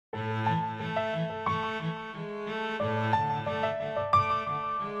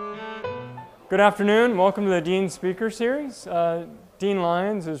Good afternoon. Welcome to the Dean Speaker Series. Dean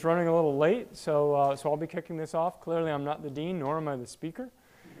Lyons is running a little late, so I'll be kicking this off. Clearly, I'm not the dean, nor am I the speaker.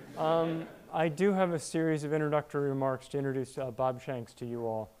 I do have a series of introductory remarks to introduce Bob Shanks to you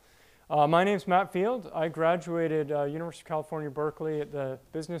all. My name's Matt Field. I graduated University of California, Berkeley at the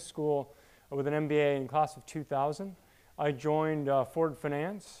business school with an MBA in class of 2000. I joined Ford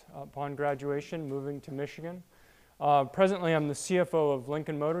Finance upon graduation, moving to Michigan. Presently, I'm the CFO of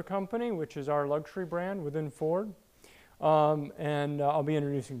Lincoln Motor Company, which is our luxury brand within Ford. And I'll be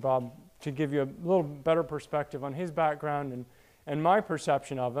introducing Bob to give you a little better perspective on his background and my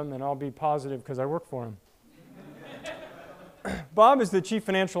perception of him, and I'll be positive because I work for him. Bob is the Chief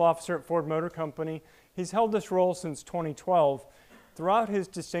Financial Officer at Ford Motor Company. He's held this role since 2012. Throughout his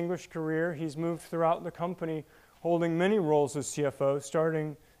distinguished career, he's moved throughout the company, holding many roles as CFO,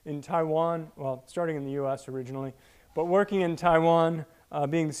 starting in Taiwan, well, starting in the US originally, but working in Taiwan,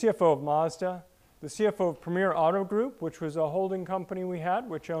 being the CFO of Mazda, the CFO of Premier Auto Group, which was a holding company we had,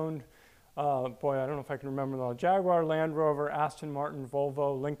 which owned, boy, I don't know if I can remember them all, Jaguar, Land Rover, Aston Martin,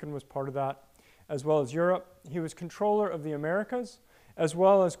 Volvo, Lincoln was part of that, as well as Europe. He was controller of the Americas, as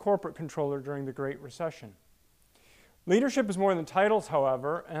well as corporate controller during the Great Recession. Leadership is more than titles,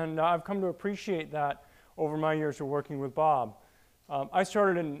 however, and I've come to appreciate that over my years of working with Bob. I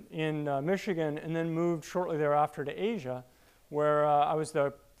started in Michigan and then moved shortly thereafter to Asia, where I was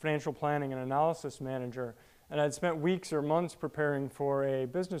the financial planning and analysis manager, and I'd spent weeks or months preparing for a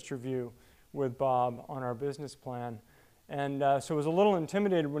business review with Bob on our business plan. And so I was a little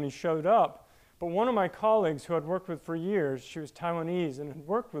intimidated when he showed up, but one of my colleagues who I'd worked with for years, she was Taiwanese and had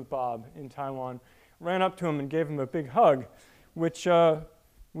worked with Bob in Taiwan, ran up to him and gave him a big hug, which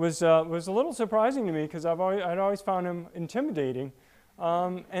was a little surprising to me because I'd always found him intimidating.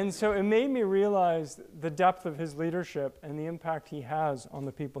 And so it made me realize the depth of his leadership and the impact he has on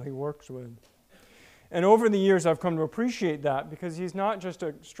the people he works with. And over the years, I've come to appreciate that because he's not just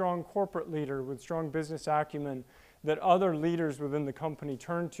a strong corporate leader with strong business acumen that other leaders within the company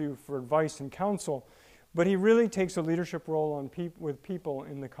turn to for advice and counsel, but he really takes a leadership role with people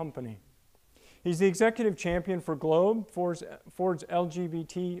in the company. He's the executive champion for Globe, Ford's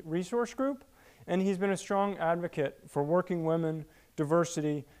LGBT resource group, and he's been a strong advocate for working women,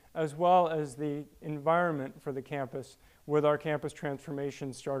 diversity, as well as the environment for the campus with our campus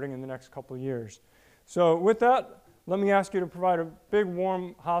transformation starting in the next couple of years. So with that, let me ask you to provide a big,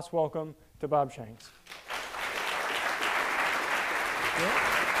 warm Haas welcome to Bob Shanks.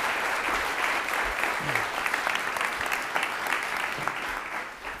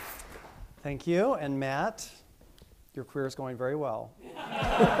 Thank you, and Matt, your career is going very well.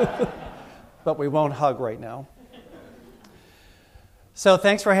 But we won't hug right now. So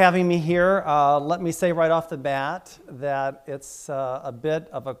thanks for having me here. Let me say right off the bat that it's a bit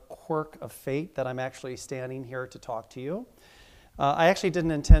of a quirk of fate that I'm actually standing here to talk to you. I actually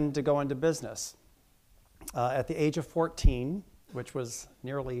didn't intend to go into business. At the age of 14, which was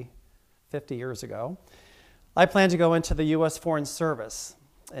nearly 50 years ago, I planned to go into the U.S. Foreign Service.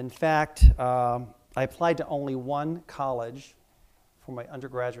 In fact, I applied to only one college for my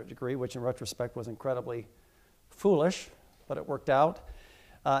undergraduate degree, which in retrospect was incredibly foolish, but it worked out,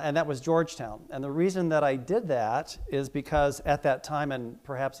 and that was Georgetown. And the reason that I did that is because at that time, and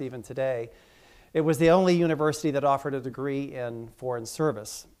perhaps even today, it was the only university that offered a degree in foreign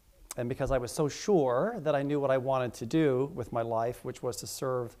service. And because I was so sure that I knew what I wanted to do with my life, which was to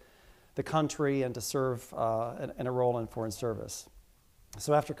serve the country and to serve in a role in foreign service.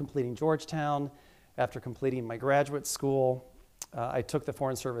 So after completing Georgetown, after completing my graduate school, I took the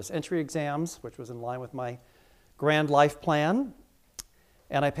Foreign Service entry exams, which was in line with my grand life plan,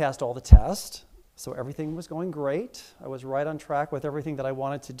 and I passed all the tests. So everything was going great. I was right on track with everything that I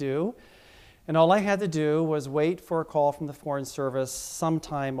wanted to do. And all I had to do was wait for a call from the Foreign Service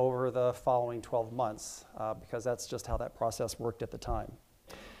sometime over the following 12 months, because that's just how that process worked at the time.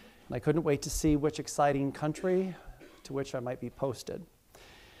 And I couldn't wait to see which exciting country to which I might be posted.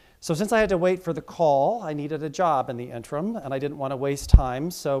 So since I had to wait for the call, I needed a job in the interim, and I didn't want to waste time.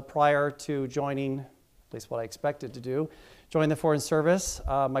 So prior to joining, at least what I expected to do, join the Foreign Service,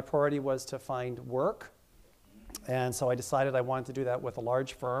 my priority was to find work. And so I decided I wanted to do that with a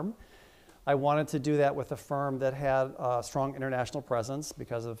large firm. I wanted to do that with a firm that had a strong international presence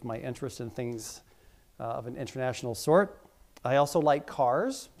because of my interest in things of an international sort. I also like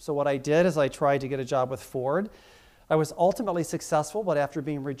cars, so what I did is I tried to get a job with Ford. I was ultimately successful, but after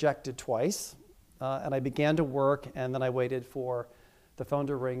being rejected twice, and I began to work, and then I waited for the phone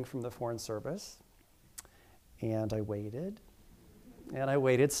to ring from the Foreign Service, and I waited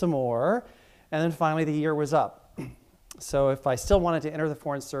some more, and then finally the year was up. So if I still wanted to enter the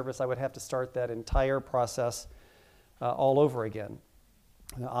Foreign Service, I would have to start that entire process all over again.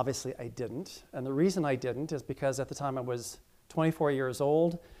 Now, obviously, I didn't. And the reason I didn't is because at the time I was 24 years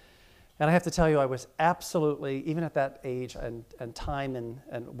old. And I have to tell you, I was absolutely, even at that age and time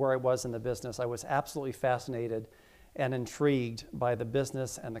and where I was in the business, I was absolutely fascinated and intrigued by the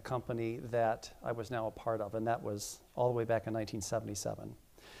business and the company that I was now a part of. And that was all the way back in 1977.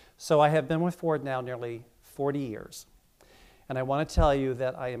 So I have been with Ford now nearly 40 years. And I want to tell you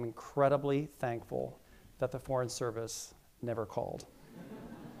that I am incredibly thankful that the Foreign Service never called.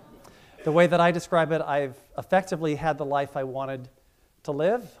 The way that I describe it, I've effectively had the life I wanted to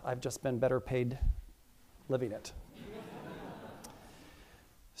live. I've just been better paid living it.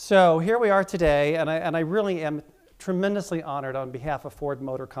 So here we are today, and I really am tremendously honored on behalf of Ford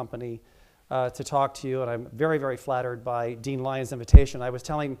Motor Company to talk to you, and I'm very, very flattered by Dean Lyon's invitation. I was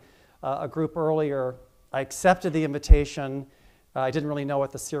telling a group earlier, I accepted the invitation. I didn't really know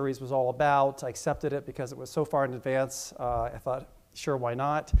what the series was all about. I accepted it because it was so far in advance. I thought, sure, why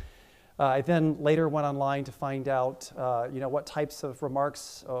not? I then later went online to find out, what types of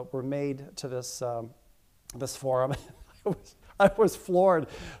remarks were made to this forum. I was floored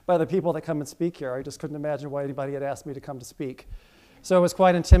by the people that come and speak here. I just couldn't imagine why anybody had asked me to come to speak. So it was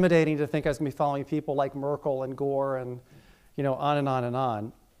quite intimidating to think I was going to be following people like Merkel and Gore and, on and on and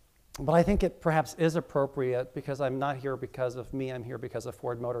on. But I think it perhaps is appropriate because I'm not here because of me. I'm here because of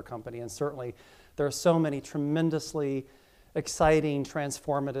Ford Motor Company. And certainly there are so many tremendously exciting,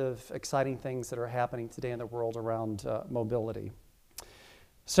 transformative, exciting things that are happening today in the world around mobility.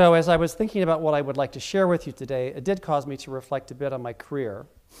 So as I was thinking about what I would like to share with you today, it did cause me to reflect a bit on my career,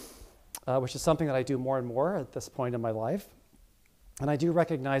 which is something that I do more and more at this point in my life. And I do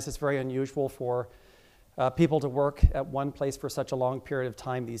recognize it's very unusual for people to work at one place for such a long period of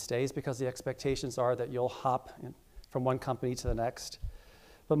time these days because the expectations are that you'll hop from one company to the next.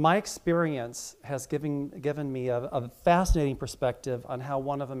 But my experience has given me a fascinating perspective on how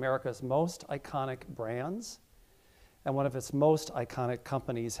one of America's most iconic brands and one of its most iconic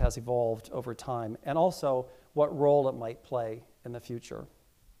companies has evolved over time, and also what role it might play in the future.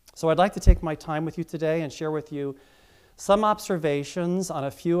 So I'd like to take my time with you today and share with you some observations on a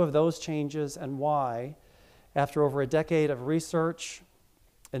few of those changes and why, after over a decade of research,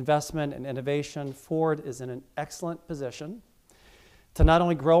 investment, and innovation, Ford is in an excellent position to not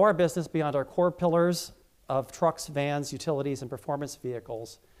only grow our business beyond our core pillars of trucks, vans, utilities, and performance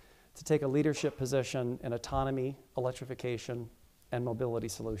vehicles, to take a leadership position in autonomy, electrification, and mobility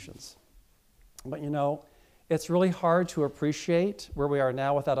solutions. But it's really hard to appreciate where we are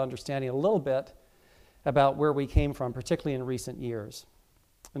now without understanding a little bit about where we came from, particularly in recent years.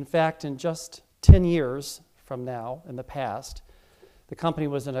 In fact, in just 10 years from now, in the past, the company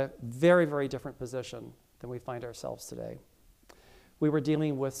was in a very, very different position than we find ourselves today. We were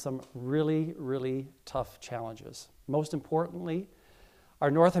dealing with some really, really tough challenges. Most importantly, our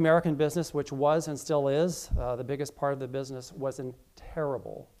North American business, which was and still is the biggest part of the business, was in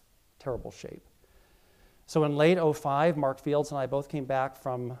terrible, terrible shape. So in late '05, Mark Fields and I both came back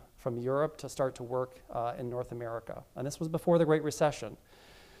from Europe to start to work in North America. And this was before the Great Recession.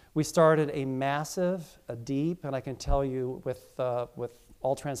 We started a massive, a deep, and I can tell you with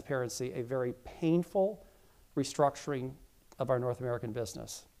all transparency, a very painful restructuring of our North American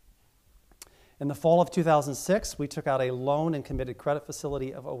business. In the fall of 2006, we took out a loan and committed credit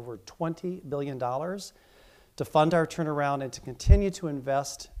facility of over $20 billion to fund our turnaround and to continue to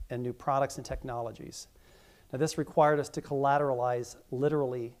invest in new products and technologies. Now, this required us to collateralize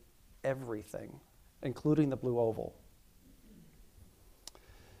literally everything, including the Blue Oval.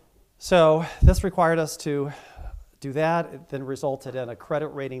 So this required us to do that. It then resulted in a credit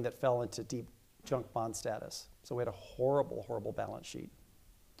rating that fell into deep junk bond status. So we had a horrible, horrible balance sheet.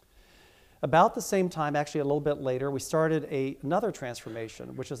 About the same time, actually a little bit later, we started another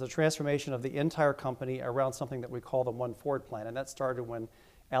transformation, which is a transformation of the entire company around something that we call the One Ford Plan. And that started when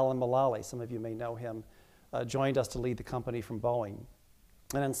Alan Mulally, some of you may know him, joined us to lead the company from Boeing.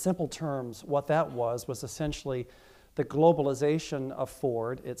 And in simple terms, what that was essentially the globalization of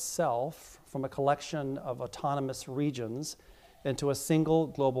Ford itself from a collection of autonomous regions into a single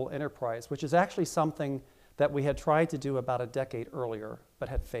global enterprise, which is actually something that we had tried to do about a decade earlier, but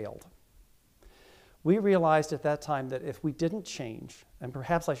had failed. We realized at that time that if we didn't change, and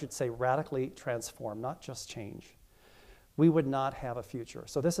perhaps I should say radically transform, not just change, we would not have a future.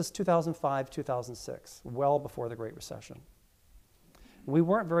 So this is 2005, 2006, well before the Great Recession. We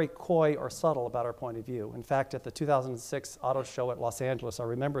weren't very coy or subtle about our point of view. In fact, at the 2006 auto show at Los Angeles, I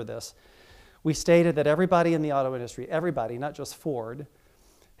remember this, we stated that everybody in the auto industry, everybody, not just Ford,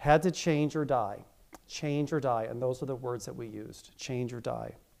 had to change or die. change or die, and those are the words that we used, change or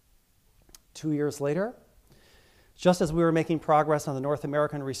die. 2 years later, just as we were making progress on the North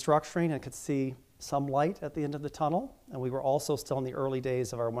American restructuring and could see some light at the end of the tunnel, and we were also still in the early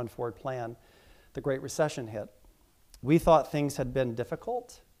days of our One Forward plan, the Great Recession hit. We thought things had been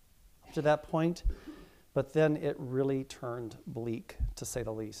difficult up to that point, but then it really turned bleak, to say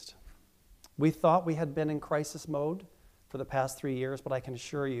the least. We thought we had been in crisis mode for the past 3 years, but I can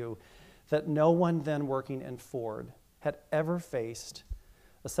assure you that no one then working in Ford had ever faced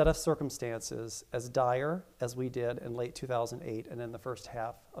a set of circumstances as dire as we did in late 2008 and in the first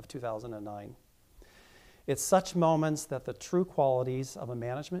half of 2009. It's such moments that the true qualities of a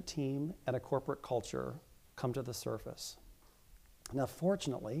management team and a corporate culture come to the surface. Now,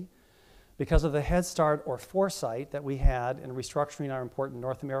 fortunately, because of the head start or foresight that we had in restructuring our important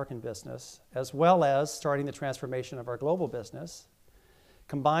North American business, as well as starting the transformation of our global business,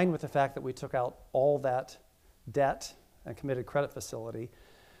 combined with the fact that we took out all that debt and committed credit facility,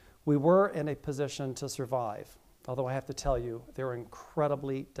 we were in a position to survive. Although I have to tell you, they were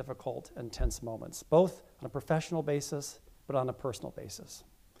incredibly difficult and tense moments, both on a professional basis, but on a personal basis,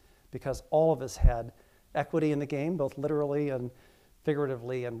 because all of us had equity in the game, both literally and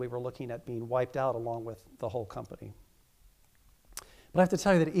figuratively, and we were looking at being wiped out along with the whole company. But I have to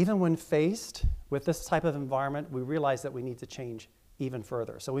tell you that even when faced with this type of environment, we realized that we need to change even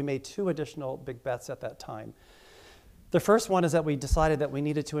further. So we made 2 additional big bets at that time. The first one is that we decided that we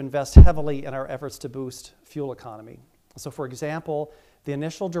needed to invest heavily in our efforts to boost fuel economy. So for example, the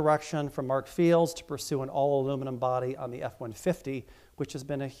initial direction from Mark Fields to pursue an all-aluminum body on the F-150, which has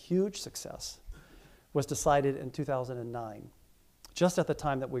been a huge success, was decided in 2009, just at the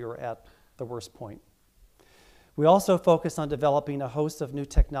time that we were at the worst point. We also focused on developing a host of new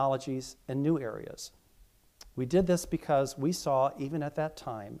technologies in new areas. We did this because we saw, even at that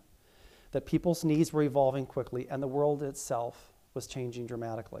time, that people's needs were evolving quickly and the world itself was changing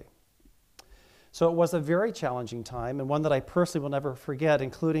dramatically. So it was a very challenging time, and one that I personally will never forget,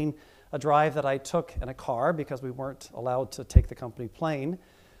 including a drive that I took in a car, because we weren't allowed to take the company plane,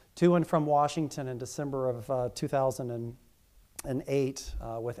 to and from Washington in December of 2008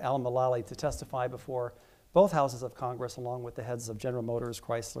 with Alan Mulally to testify before both houses of Congress, along with the heads of General Motors,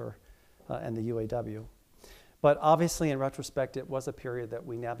 Chrysler, and the UAW. But obviously, in retrospect, it was a period that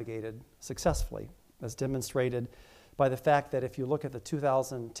we navigated successfully, as demonstrated by the fact that if you look at the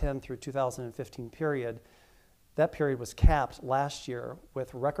 2010 through 2015 period, that period was capped last year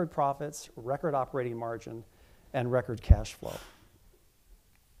with record profits, record operating margin, and record cash flow.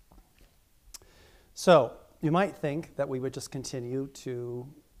 So you might think that we would just continue to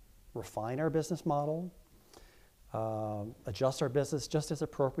refine our business model, adjust our business just as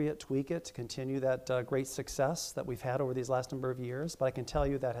appropriate, tweak it to continue that great success that we've had over these last number of years, but I can tell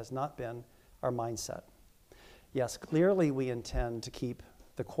you that has not been our mindset. Yes, clearly we intend to keep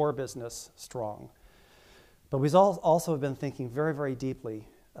the core business strong, but we've also been thinking very, very deeply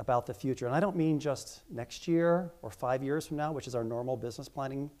about the future. And I don't mean just next year or 5 years from now, which is our normal business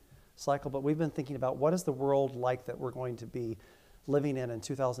planning cycle, but we've been thinking about what is the world like that we're going to be living in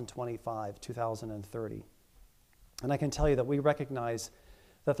 2025, 2030. And I can tell you that we recognize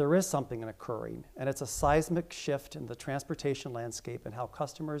that there is something occurring, and it's a seismic shift in the transportation landscape and how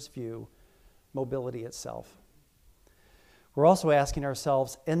customers view mobility itself. We're also asking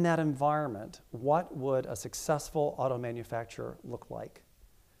ourselves, in that environment, what would a successful auto manufacturer look like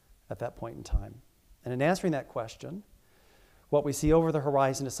at that point in time? And in answering that question, what we see over the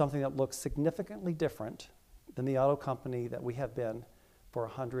horizon is something that looks significantly different than the auto company that we have been for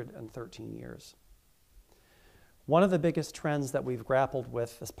 113 years. One of the biggest trends that we've grappled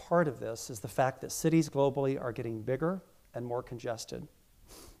with as part of this is the fact that cities globally are getting bigger and more congested.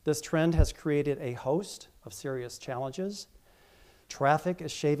 This trend has created a host of serious challenges. Traffic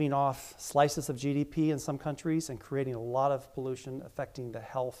is shaving off slices of GDP in some countries and creating a lot of pollution affecting the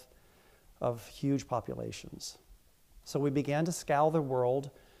health of huge populations. So we began to scour the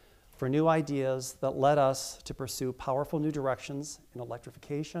world for new ideas that led us to pursue powerful new directions in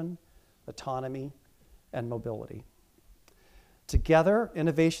electrification, autonomy, and mobility. Together,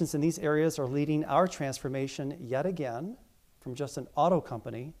 innovations in these areas are leading our transformation yet again from just an auto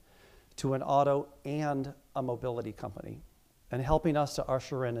company to an auto and a mobility company, and helping us to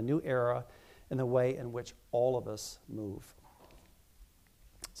usher in a new era in the way in which all of us move.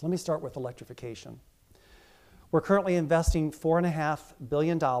 So let me start with electrification. We're currently investing $4.5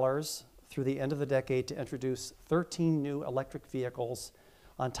 billion through the end of the decade to introduce 13 new electric vehicles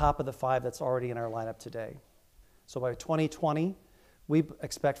on top of the 5 that's already in our lineup today. So by 2020, we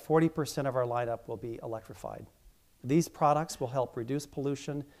expect 40% of our lineup will be electrified. These products will help reduce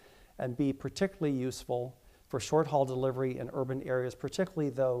pollution and be particularly useful for short-haul delivery in urban areas, particularly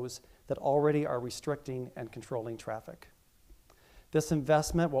those that already are restricting and controlling traffic. This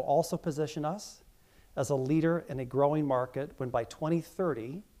investment will also position us as a leader in a growing market when by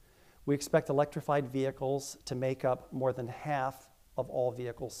 2030, we expect electrified vehicles to make up more than half of all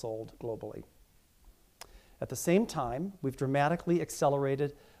vehicles sold globally. At the same time, we've dramatically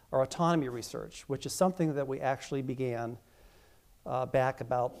accelerated our autonomy research, which is something that we actually began back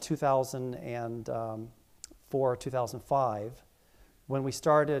about 2004, 2005, when we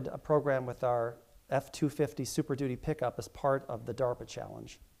started a program with our F-250 Super Duty pickup as part of the DARPA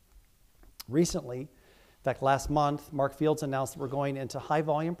challenge. Recently, in fact last month, Mark Fields announced that we're going into high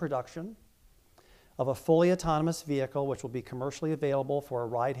volume production of a fully autonomous vehicle which will be commercially available for a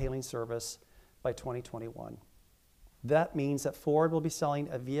ride-hailing service by 2021. That means that Ford will be selling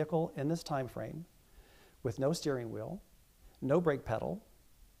a vehicle in this time frame with no steering wheel, no brake pedal,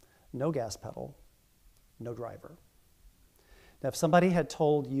 no gas pedal, no driver. Now, if somebody had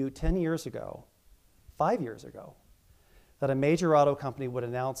told you 10 years ago, 5 years ago, that a major auto company would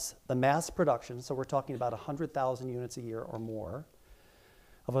announce the mass production, so we're talking about 100,000 units a year or more,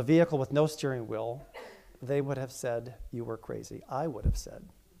 of a vehicle with no steering wheel, they would have said you were crazy. I would have said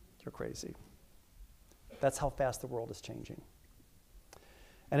you're crazy. That's how fast the world is changing.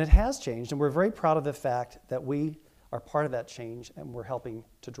 And it has changed, and we're very proud of the fact that we are part of that change and we're helping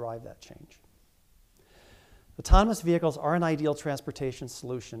to drive that change. Autonomous vehicles are an ideal transportation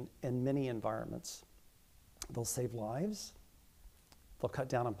solution in many environments. They'll save lives, they'll cut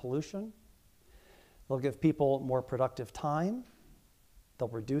down on pollution, they'll give people more productive time, they'll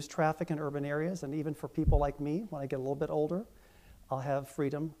reduce traffic in urban areas, and even for people like me, when I get a little bit older, I'll have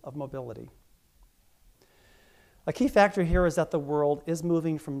freedom of mobility. A key factor here is that the world is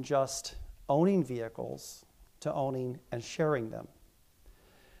moving from just owning vehicles to owning and sharing them.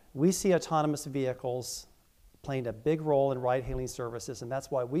 We see autonomous vehicles playing a big role in ride-hailing services, and that's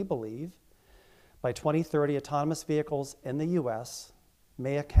why we believe by 2030, autonomous vehicles in the US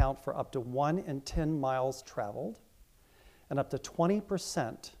may account for up to 1 in 10 miles traveled and up to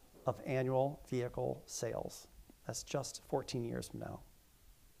 20% of annual vehicle sales. That's just 14 years from now.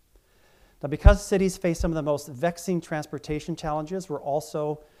 Now, because cities face some of the most vexing transportation challenges, we're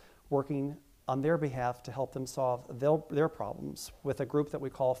also working on their behalf to help them solve their problems with a group that we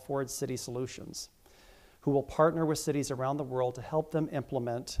call Ford City Solutions, who will partner with cities around the world to help them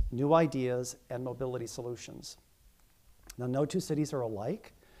implement new ideas and mobility solutions. Now, no two cities are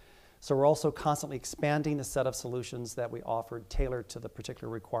alike, so we're also constantly expanding the set of solutions that we offered tailored to the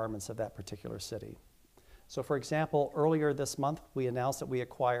particular requirements of that particular city. So for example, earlier this month, we announced that we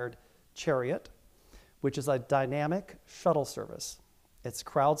acquired Chariot, which is a dynamic shuttle service. It's a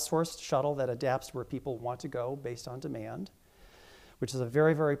crowdsourced shuttle that adapts where people want to go based on demand, which is a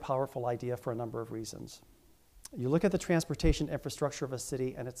very, very powerful idea for a number of reasons. You look at the transportation infrastructure of a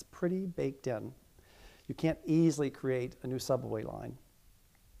city and it's pretty baked in. You can't easily create a new subway line.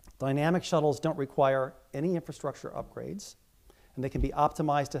 Dynamic shuttles don't require any infrastructure upgrades, and they can be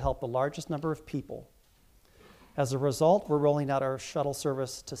optimized to help the largest number of people. As a result, we're rolling out our shuttle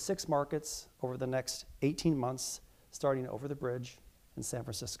service to 6 markets over the next 18 months, starting over the bridge in San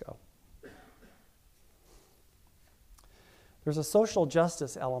Francisco. There's a social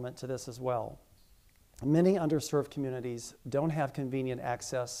justice element to this as well. Many underserved communities don't have convenient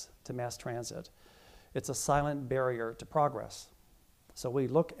access to mass transit. It's a silent barrier to progress. So we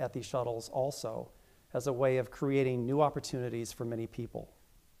look at these shuttles also as a way of creating new opportunities for many people.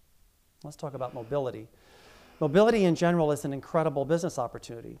 Let's talk about mobility. Mobility in general is an incredible business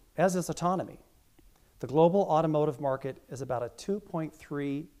opportunity, as is autonomy. The global automotive market is about a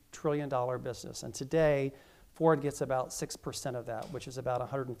 $2.3 trillion business, and today, Ford gets about 6% of that, which is about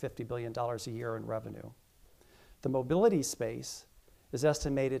 $150 billion a year in revenue. The mobility space is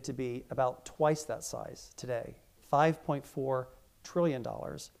estimated to be about twice that size today, $5.4 trillion,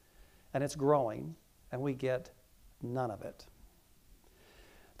 and it's growing, and we get none of it.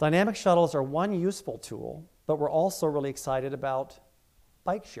 Dynamic shuttles are one useful tool, but we're also really excited about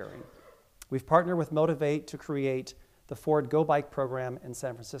bike sharing. We've partnered with Motivate to create the Ford Go Bike program in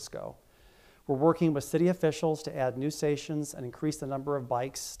San Francisco. We're working with city officials to add new stations and increase the number of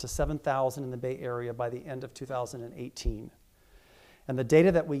bikes to 7,000 in the Bay Area by the end of 2018. And the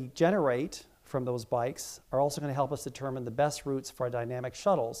data that we generate from those bikes are also going to help us determine the best routes for our dynamic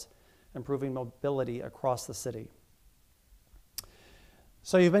shuttles, improving mobility across the city.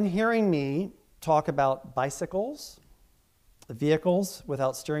 So you've been hearing me talk about bicycles, vehicles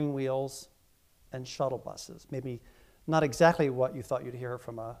without steering wheels, and shuttle buses. Maybe not exactly what you thought you'd hear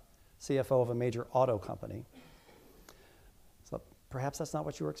from a CFO of a major auto company. So Perhaps that's not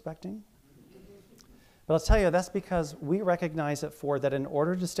what you were expecting? But I'll tell you, that's because we recognize at Ford that in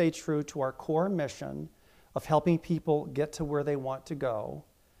order to stay true to our core mission of helping people get to where they want to go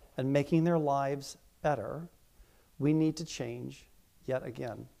and making their lives better, we need to change yet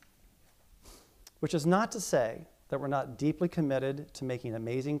again. Which is not to say that we're not deeply committed to making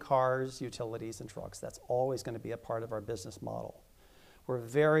amazing cars, utilities, and trucks. That's always going to be a part of our business model. We're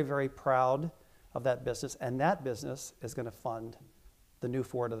very, very proud of that business, and that business is going to fund the new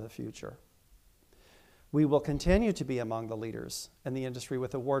Ford of the future. We will continue to be among the leaders in the industry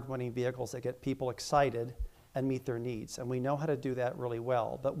with award-winning vehicles that get people excited and meet their needs, and we know how to do that really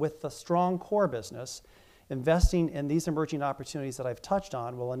well. But with the strong core business, investing in these emerging opportunities that I've touched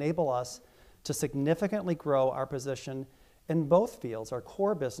on will enable us to significantly grow our position in both fields, our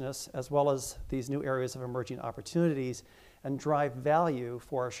core business as well as these new areas of emerging opportunities, and drive value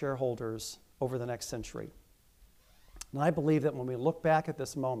for our shareholders over the next century. And I believe that when we look back at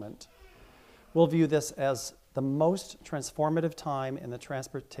this moment, we'll view this as the most transformative time in the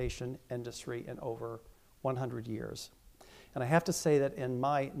transportation industry in over 100 years. And I have to say that in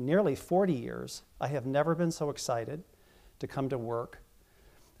my nearly 40 years, I have never been so excited to come to work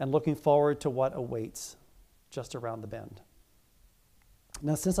and looking forward to what awaits just around the bend.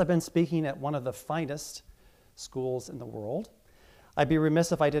 Now, since I've been speaking at one of the finest schools in the world, I'd be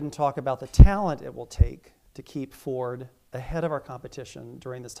remiss if I didn't talk about the talent it will take to keep Ford ahead of our competition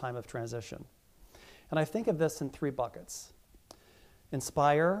during this time of transition. And I think of this in 3 buckets: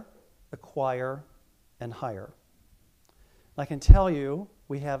 inspire, acquire, and hire. I can tell you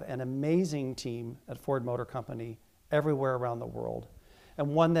we have an amazing team at Ford Motor Company everywhere around the world,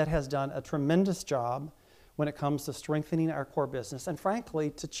 and one that has done a tremendous job when it comes to strengthening our core business and, frankly,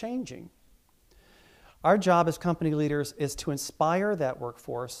 to changing. Our job as company leaders is to inspire that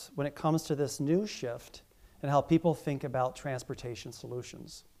workforce when it comes to this new shift in how people think about transportation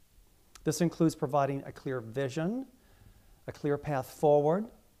solutions. This includes providing a clear vision, a clear path forward,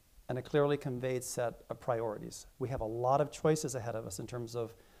 and a clearly conveyed set of priorities. We have a lot of choices ahead of us in terms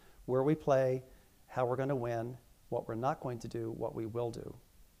of where we play, how we're going to win, what we're not going to do, what we will do.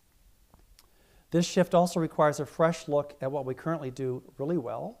 This shift also requires a fresh look at what we currently do really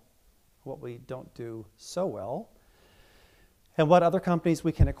well, what we don't do so well, and what other companies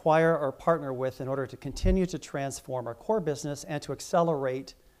we can acquire or partner with in order to continue to transform our core business and to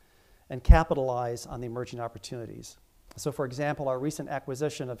accelerate and capitalize on the emerging opportunities. So, for example, our recent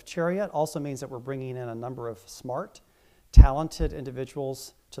acquisition of Chariot also means that we're bringing in a number of smart, talented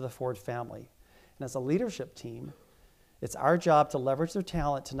individuals to the Ford family. And as a leadership team, it's our job to leverage their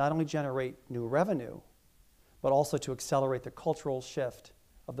talent to not only generate new revenue, but also to accelerate the cultural shift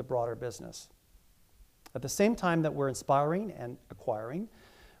of the broader business. At the same time that we're inspiring and acquiring,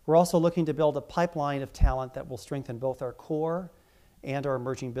 we're also looking to build a pipeline of talent that will strengthen both our core and our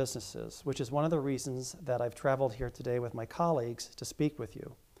emerging businesses, which is one of the reasons that I've traveled here today with my colleagues to speak with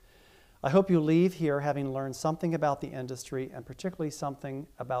you. I hope you leave here having learned something about the industry and particularly something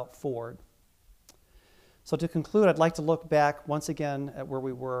about Ford. So to conclude, I'd like to look back once again at where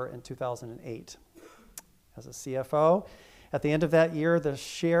we were in 2008. As a CFO, at the end of that year, a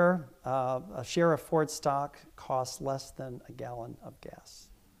share of Ford stock cost less than a gallon of gas.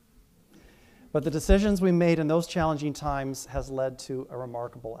 But the decisions we made in those challenging times has led to a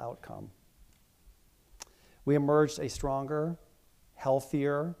remarkable outcome. We emerged a stronger,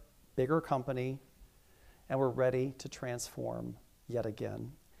 healthier, bigger company, and we're ready to transform yet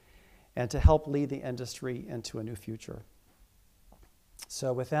again and to help lead the industry into a new future.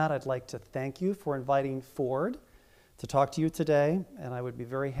 So with that, I'd like to thank you for inviting Ford to talk to you today, and I would be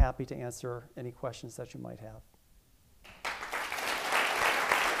very happy to answer any questions that you might have.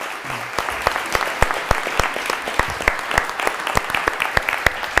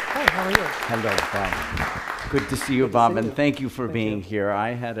 How are you? Hello, Bob. Good to see you, Bob, and thank you for being here.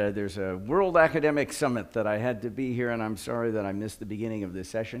 There's a World Academic Summit that I had to be here, and I'm sorry that I missed the beginning of this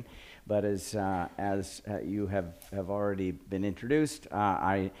session. But as you have already been introduced,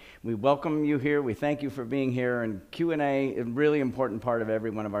 we welcome you here. We thank you for being here. And Q&A, a really important part of every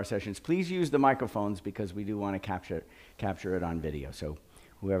one of our sessions. Please use the microphones because we do want to capture it on video. So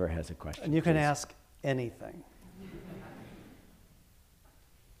whoever has a question, and you can ask anything.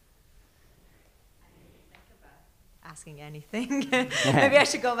 Asking anything. Maybe I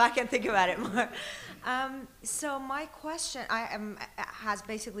should go back and think about it more. So my question, has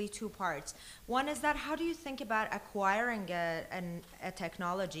basically two parts. One is that how do you think about acquiring a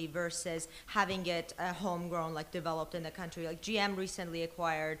technology versus having it homegrown, like developed in the country? Like GM recently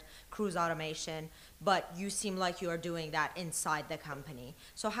acquired cruise automation, but you seem like you are doing that inside the company.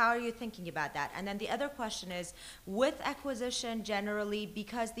 So how are you thinking about that? And then the other question is, with acquisition generally,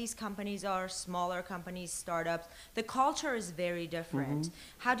 because these companies are smaller companies, startups, the culture is very different.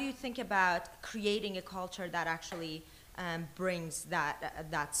 How do you think about creating a culture that actually brings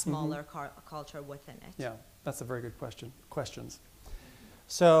that smaller culture within it? Yeah, that's a very good questions.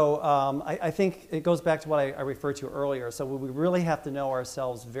 So I think it goes back to what I referred to earlier. So we really have to know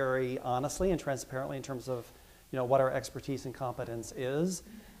ourselves very honestly and transparently in terms of what our expertise and competence is,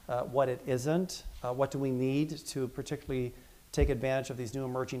 what it isn't, what do we need to particularly take advantage of these new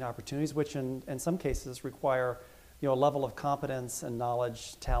emerging opportunities, which in some cases require a level of competence and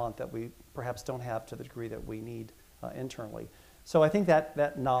knowledge, talent that we perhaps don't have to the degree that we need internally. So I think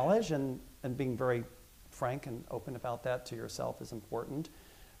that knowledge and being very frank and open about that to yourself is important.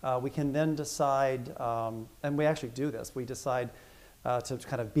 We can then decide, and we actually do this, we decide to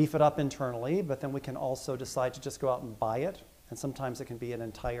kind of beef it up internally, but then we can also decide to just go out and buy it. And sometimes it can be an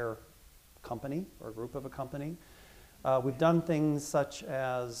entire company or a group of a company. We've done things such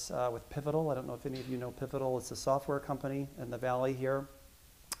as with Pivotal. I don't know if any of you know Pivotal. It's a software company in the Valley here.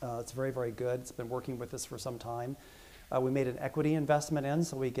 It's very, very good. It's been working with us for some time. We made an equity investment in,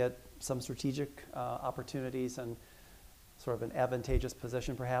 so we get some strategic opportunities and sort of an advantageous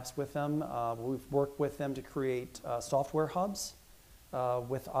position perhaps with them. We've worked with them to create software hubs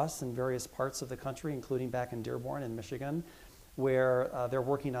with us in various parts of the country, including back in Dearborn in Michigan, where they're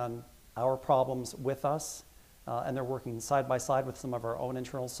working on our problems with us, and they're working side by side with some of our own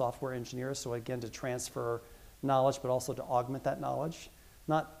internal software engineers, so again, to transfer knowledge, but also to augment that knowledge,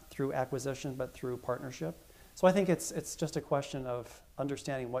 not through acquisition, but through partnership. So I think it's just a question of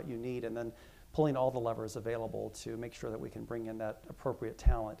understanding what you need and then pulling all the levers available to make sure that we can bring in that appropriate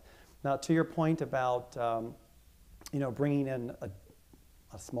talent. Now, to your point about bringing in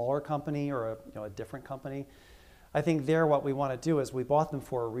a smaller company or a different company, I think there what we want to do is we bought them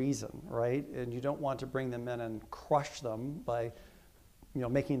for a reason, right? And you don't want to bring them in and crush them by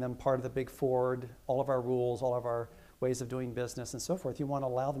making them part of the big Ford, all of our rules, all of our ways of doing business and so forth. You want to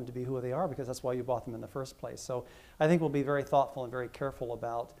allow them to be who they are because that's why you bought them in the first place. So I think we'll be very thoughtful and very careful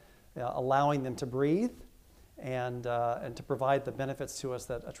about allowing them to breathe and to provide the benefits to us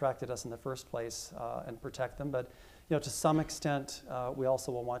that attracted us in the first place and protect them. But to some extent, we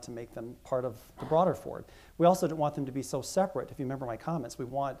also will want to make them part of the broader Ford. We also don't want them to be so separate. If you remember my comments, we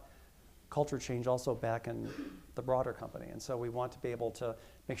want culture change also back in the broader company. And so we want to be able to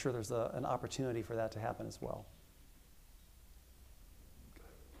make sure there's an opportunity for that to happen as well.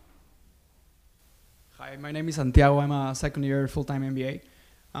 Hi, my name is Santiago. I'm a second year full-time MBA.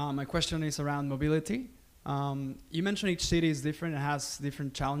 My question is around mobility. You mentioned each city is different and has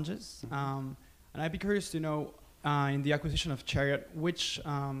different challenges. And I'd be curious to know, in the acquisition of Chariot, which,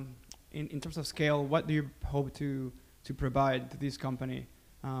 in terms of scale, what do you hope to provide to this company,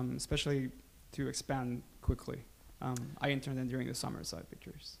 especially to expand quickly? I interned in during the summer, so I'd be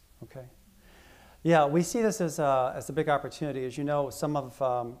curious. Okay. Yeah, we see this as a big opportunity. As you know, some of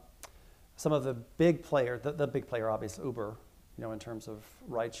the big player, the big player, obviously Uber, in terms of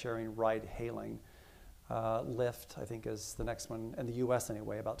ride sharing, ride hailing. Lyft, I think, is the next one in the U.S.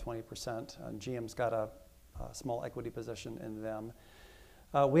 anyway, about 20%. And GM's got a small equity position in them.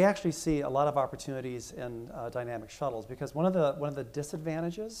 We actually see a lot of opportunities in dynamic shuttles because one of the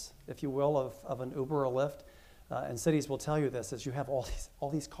disadvantages, if you will, of an Uber or Lyft, and cities will tell you this, is you have all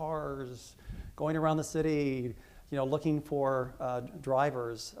these cars going around the city, looking for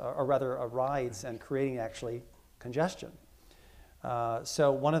drivers, or rather rides, and creating actually congestion.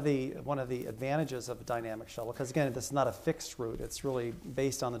 So one of the advantages of a dynamic shuttle, because again, this is not a fixed route, it's really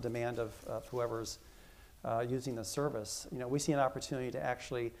based on the demand of whoever's using the service. We see an opportunity to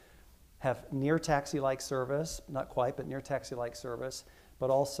actually have near taxi-like service, not quite, but near taxi-like service, but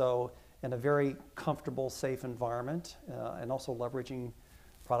also in a very comfortable, safe environment, and also leveraging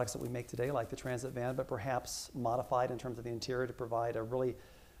products that we make today, like the transit van, but perhaps modified in terms of the interior to provide a really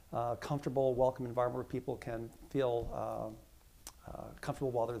comfortable, welcome environment where people can feel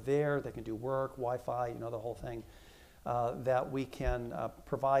comfortable while they're there. They can do work, Wi-Fi, the whole thing. That we can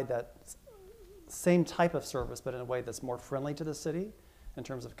provide that same type of service, but in a way that's more friendly to the city in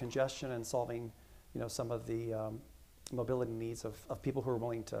terms of congestion and solving, some of the mobility needs of people who are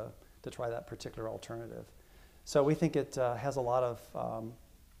willing to try that particular alternative. So we think it has a lot of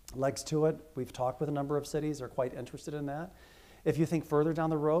legs to it. We've talked with a number of cities. They're quite interested in that. If you think further down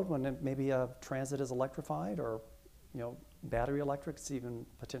the road, when maybe transit is electrified or battery electric is even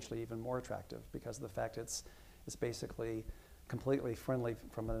potentially even more attractive because of the fact it's basically completely friendly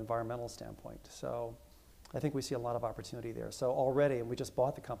from an environmental standpoint. So I think we see a lot of opportunity there. So already, and we just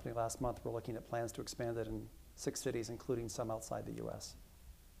bought the company last month, we're looking at plans to expand it in 6 cities, including some outside the US.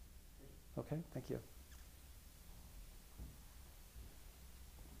 Okay, thank you.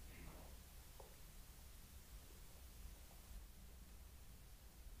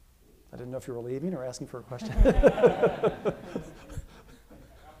 I didn't know if you were leaving or asking for a question. Robert,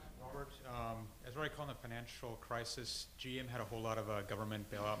 as I recall in the financial crisis, GM had a whole lot of government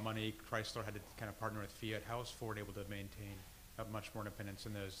bailout money. Chrysler had to kind of partner with Fiat. How was Ford able to maintain much more independence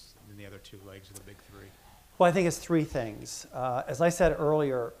in those than the other two legs of the big three? Well, I think it's 3 things. As I said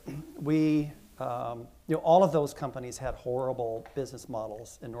earlier, we, all of those companies had horrible business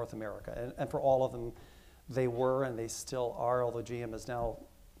models in North America, and for all of them, they were and they still are. Although GM is now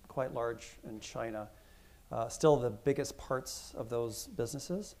quite large in China, still the biggest parts of those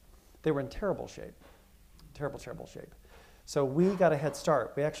businesses, they were in terrible shape, terrible shape. So we got a head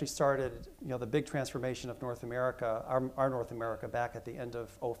start. We actually started, the big transformation of North America, our North America, back at the end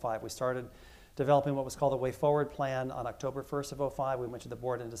of '05. We started developing what was called the Way Forward Plan on October 1st of '05. We went to the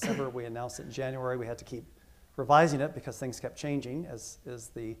board in December. We announced it in January. We had to keep revising it because things kept changing, as is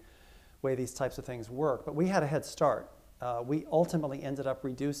the way these types of things work. But we had a head start. We ultimately ended up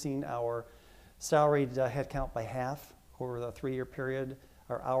reducing our salaried headcount by half over the 3-year period.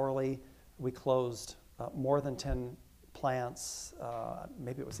 Our hourly, we closed more than 10 plants.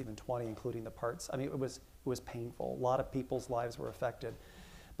 Maybe it was even 20, including the parts. I mean, it was painful. A lot of people's lives were affected.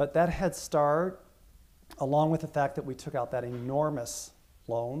 But that head start, along with the fact that we took out that enormous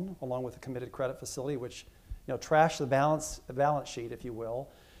loan, along with a committed credit facility, which trashed the balance sheet, if you will.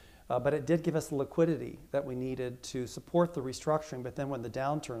 But it did give us the liquidity that we needed to support the restructuring. But then when the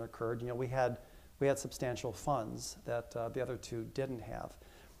downturn occurred, we had substantial funds that the other two didn't have.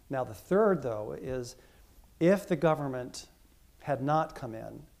 Now the third, though, is if the government had not come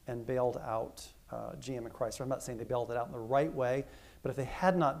in and bailed out GM and Chrysler, I'm not saying they bailed it out in the right way, but if they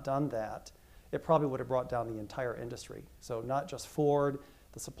had not done that, it probably would have brought down the entire industry. So not just Ford,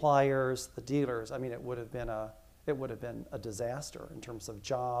 the suppliers, the dealers. I mean, it would have been a disaster in terms of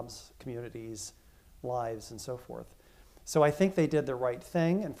jobs, communities, lives, and so forth. So I think they did the right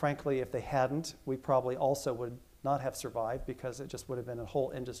thing, and frankly, if they hadn't, we probably also would not have survived because it just would have been a whole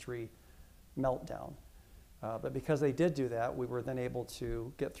industry meltdown. But because they did do that, we were then able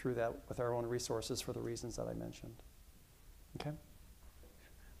to get through that with our own resources for the reasons that I mentioned. Okay?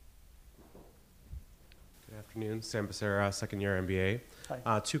 Good afternoon, Sam Becerra, second year MBA.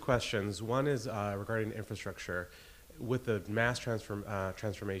 Hi. 2 questions. One is regarding infrastructure. With the mass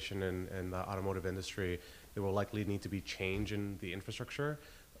transformation in the automotive industry, there will likely need to be change in the infrastructure.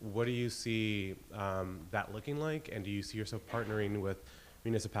 What do you see that looking like, and do you see yourself partnering with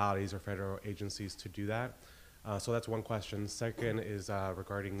municipalities or federal agencies to do that? So that's one question. Second is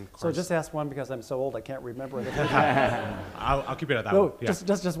regarding cars. So just ask one because I'm so old I can't remember it. I'll keep it at that No, one. Yeah.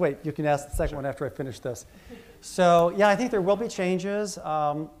 just wait. You can ask the second one after I finish this. So yeah, I think there will be changes.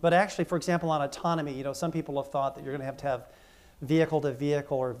 But actually, for example, on autonomy, some people have thought that you're going to have vehicle to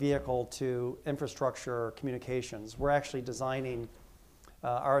vehicle or vehicle to infrastructure communications. We're actually designing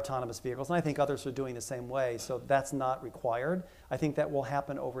our autonomous vehicles, and I think others are doing the same way. So that's not required. I think that will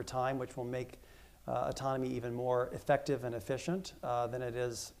happen over time, which will make autonomy even more effective and efficient than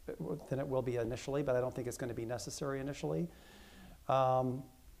it will be initially, but I don't think it's going to be necessary initially.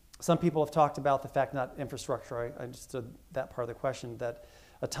 Some people have talked about the fact, not infrastructure, I understood that part of the question, that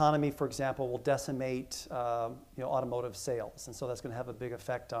autonomy, for example, will decimate automotive sales, and so that's going to have a big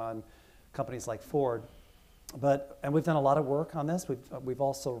effect on companies like Ford. And we've done a lot of work on this. We've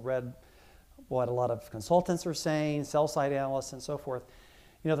also read what a lot of consultants are saying, sell-side analysts, and so forth.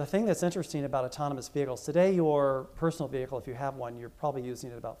 The thing that's interesting about autonomous vehicles, today your personal vehicle, if you have one, you're probably using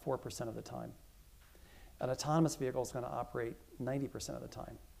it about 4% of the time. An autonomous vehicle is going to operate 90% of the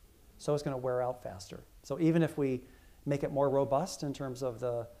time. So it's going to wear out faster. So even if we make it more robust in terms of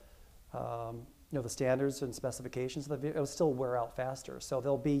the standards and specifications of the vehicle, it'll still wear out faster. So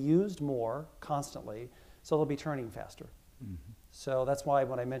they'll be used more constantly, so they'll be turning faster. Mm-hmm. So that's why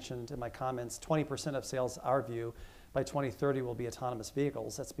when I mentioned in my comments, 20% of sales, our view, by 2030 will be autonomous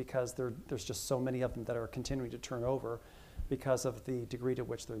vehicles. That's because there's just so many of them that are continuing to turn over because of the degree to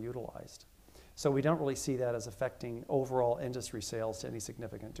which they're utilized. So we don't really see that as affecting overall industry sales to any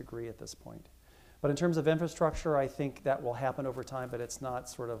significant degree at this point. But in terms of infrastructure, I think that will happen over time, but it's not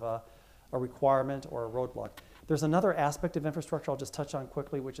sort of a requirement or a roadblock. There's another aspect of infrastructure I'll just touch on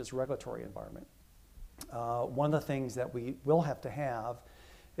quickly, which is regulatory environment. One of the things that we will have to have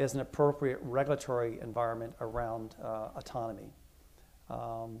is an appropriate regulatory environment around autonomy.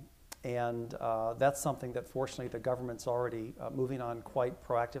 That's something that fortunately the government's already moving on quite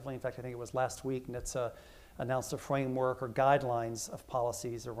proactively. In fact, I think it was last week NHTSA announced a framework or guidelines of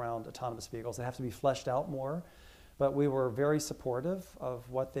policies around autonomous vehicles. They have to be fleshed out more, but we were very supportive of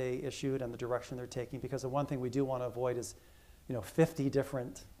what they issued and the direction they're taking, because the one thing we do want to avoid is 50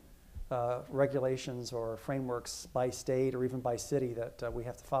 different regulations or frameworks by state or even by city that we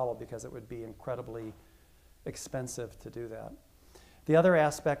have to follow, because it would be incredibly expensive to do that. The other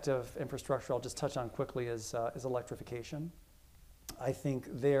aspect of infrastructure I'll just touch on quickly is electrification. I think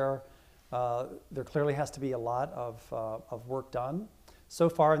there clearly has to be a lot of work done. So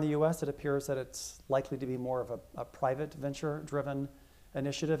far in the US, it appears that it's likely to be more of a private venture-driven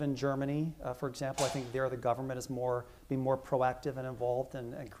initiative. In Germany, for example, I think there the government is being more proactive and involved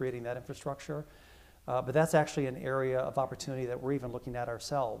in creating that infrastructure. But that's actually an area of opportunity that we're even looking at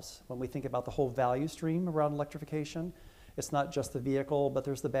ourselves. When we think about the whole value stream around electrification, it's not just the vehicle, but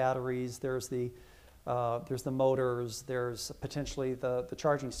there's the batteries, there's the motors, there's potentially the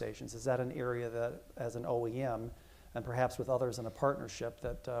charging stations. Is that an area that, as an OEM, and perhaps with others in a partnership,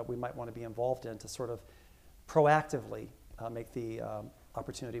 that we might want to be involved in to sort of proactively make the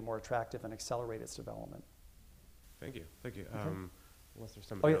opportunity more attractive and accelerate its development? Thank you. Thank you. Okay. Unless there's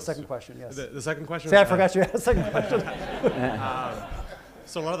somebody else. Second question, yes. The second question. See, I forgot you had a second question.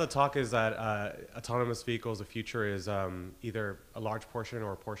 So a lot of the talk is that autonomous vehicles, the future is either a large portion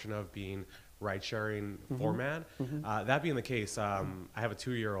or a portion of being ride-sharing format. That being the case, I have a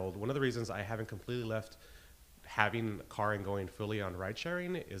 2-year-old. One of the reasons I haven't completely left having a car and going fully on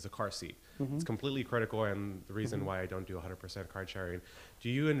ride-sharing is a car seat. It's completely critical, and the reason why I don't do 100% car sharing. Do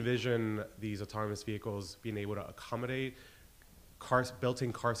you envision these autonomous vehicles being able to accommodate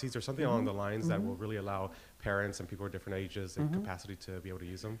built-in car seats or something along the lines that will really allow parents and people of different ages and capacity to be able to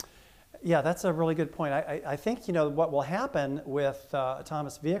use them? Yeah, that's a really good point. I think what will happen with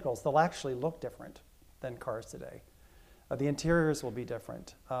autonomous vehicles, they'll actually look different than cars today. The interiors will be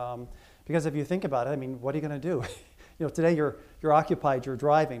different. Because if you think about it, I mean, what are you going to do? Today you're occupied, you're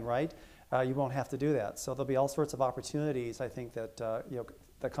driving, right? You won't have to do that. So there'll be all sorts of opportunities, I think, that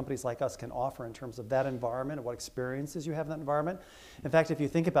that companies like us can offer in terms of that environment and what experiences you have in that environment. In fact, if you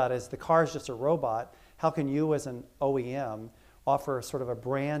think about it, as the car is just a robot, how can you as an OEM offer sort of a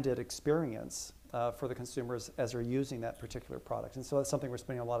branded experience for the consumers as they're using that particular product? And so that's something we're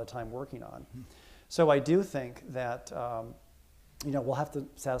spending a lot of time working on. So I do think that we'll have to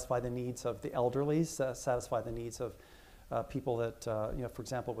satisfy the needs of the elderly, satisfy the needs of people that, for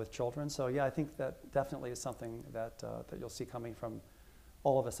example, with children. So yeah, I think that definitely is something that you'll see coming from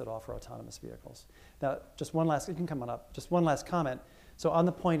all of us that offer autonomous vehicles. Now, just one last, you can come on up, just one last comment. So on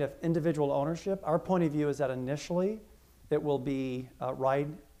the point of individual ownership, our point of view is that initially it will be ride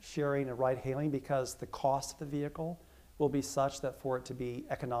sharing and ride hailing, because the cost of the vehicle will be such that for it to be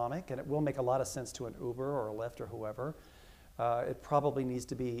economic, and it will make a lot of sense to an Uber or a Lyft or whoever, it probably needs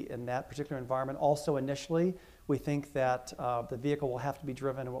to be in that particular environment. Also initially, we think that the vehicle will have to be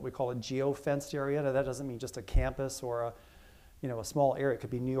driven in what we call a geo-fenced area. Now, that doesn't mean just a campus or a small area. It could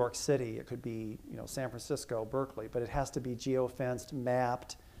be New York City, it could be San Francisco, Berkeley, but it has to be geo-fenced,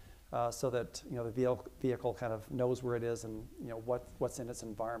 mapped, so that the vehicle kind of knows where it is and what's in its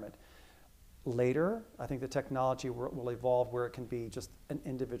environment. Later, I think the technology will evolve where it can be just an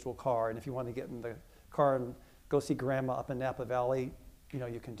individual car, and if you want to get in the car and go see grandma up in Napa Valley,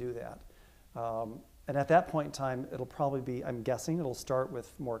 you can do that. And at that point in time, it'll probably be, I'm guessing, it'll start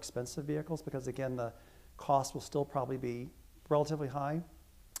with more expensive vehicles, because again, the cost will still probably be relatively high,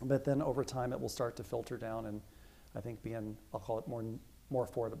 but then over time it will start to filter down and I think be in, I'll call it more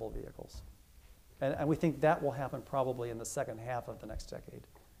affordable vehicles. And we think that will happen probably in the second half of the next decade.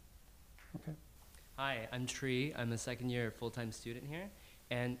 Okay. Hi, I'm Tree. I'm a second-year full-time student here.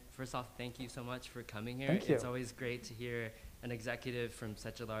 And first off, thank you so much for coming here. Thank you. It's always great to hear an executive from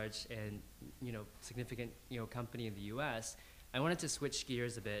such a large and significant company in the U.S. I wanted to switch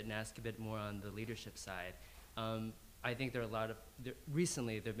gears a bit and ask a bit more on the leadership side. I think there are a lot of,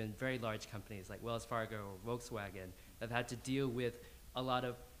 recently there have been very large companies like Wells Fargo or Volkswagen that have had to deal with a lot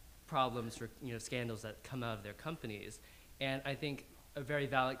of problems or scandals that come out of their companies. And I think a very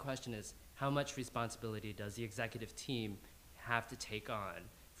valid question is, how much responsibility does the executive team have to take on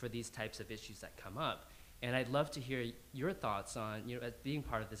for these types of issues that come up? And I'd love to hear your thoughts on, as being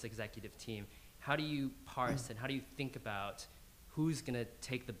part of this executive team, how do you parse and how do you think about who's going to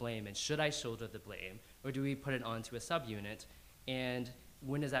take the blame, and should I shoulder the blame, or do we put it onto a subunit? And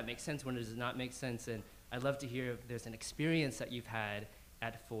when does that make sense? When does it not make sense? And I'd love to hear if there's an experience that you've had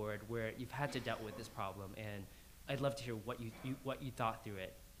at Ford where you've had to deal with this problem, and I'd love to hear what you thought through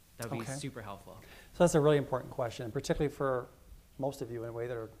it That would be Okay. super helpful. So that's a really important question, and particularly for most of you in a way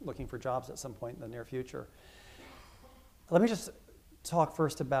that are looking for jobs at some point in the near future. Let me just talk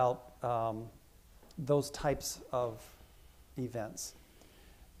first about those types of events.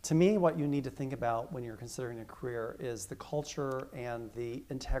 To me, what you need to think about when you're considering a career is the culture and the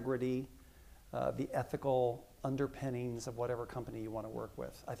integrity, the ethical underpinnings of whatever company you want to work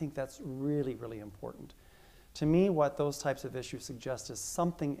with. I think that's really, really important. To me, what those types of issues suggest is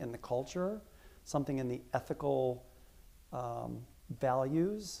something in the culture, something in the ethical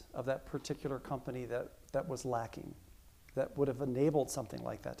values of that particular company that was lacking, that would have enabled something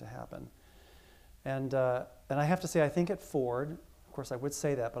like that to happen. And I have to say, I think at Ford, of course I would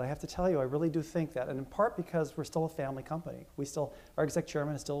say that, but I have to tell you, I really do think that, and in part because we're still a family company. Our exec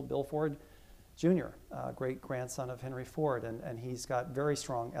chairman is still Bill Ford Jr., great grandson of Henry Ford, and he's got very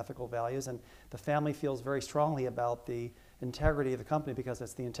strong ethical values, and the family feels very strongly about the integrity of the company because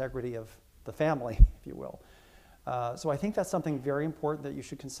it's the integrity of the family, if you will. So I think that's something very important that you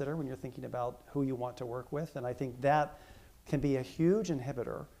should consider when you're thinking about who you want to work with, and I think that can be a huge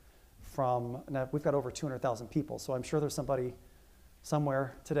inhibitor from, now we've got over 200,000 people, so I'm sure there's somebody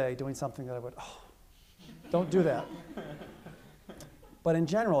somewhere today doing something that I would, oh, don't do that. But in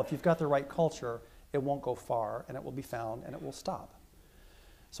general, if you've got the right culture, it won't go far, and it will be found, and it will stop.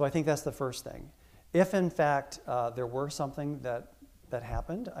 So I think that's the first thing. If, in fact, there were something that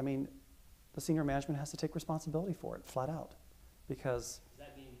happened, I mean, the senior management has to take responsibility for it, flat out. Because... Does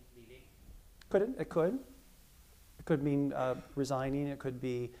that mean leaving? Could it? It could. It could mean resigning. It could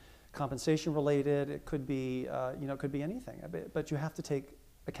be compensation related. It could be, it could be anything. But you have to take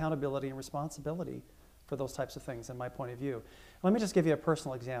accountability and responsibility for those types of things, in my point of view. Let me just give you a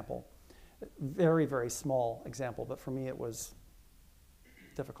personal example. Very, very small example, but for me it was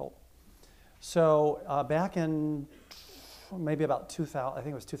difficult. So back in maybe about 2000, I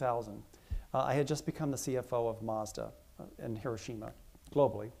think it was 2000, I had just become the CFO of Mazda in Hiroshima,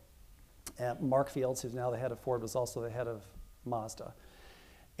 globally. And Mark Fields, who's now the head of Ford, was also the head of Mazda.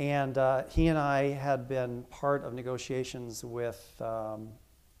 And he and I had been part of negotiations with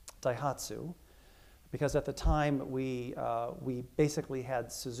Daihatsu, because at the time we basically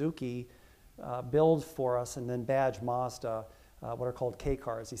had Suzuki build for us and then badge Mazda what are called K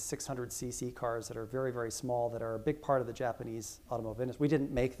cars, these 600cc cars that are very, very small, that are a big part of the Japanese automotive industry. We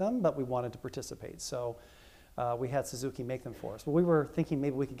didn't make them, but we wanted to participate. So we had Suzuki make them for us. But we were thinking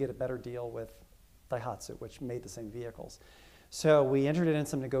maybe we could get a better deal with Daihatsu, which made the same vehicles. So we entered in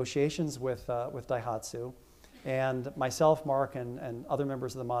some negotiations with Daihatsu. And myself, Mark, and other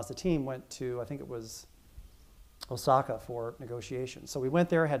members of the Mazda team went to, I think it was Osaka, for negotiations. So we went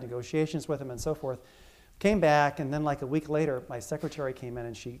there, had negotiations with them and so forth, came back, and then like a week later, my secretary came in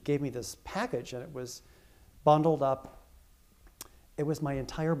and she gave me this package, and it was bundled up. It was my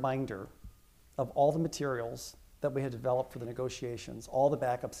entire binder of all the materials that we had developed for the negotiations, all the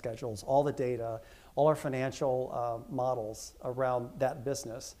backup schedules, all the data, all our financial models around that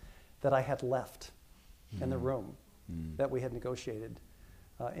business that I had left in the room that we had negotiated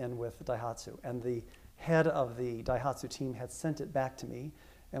in with Daihatsu. And the head of the Daihatsu team had sent it back to me,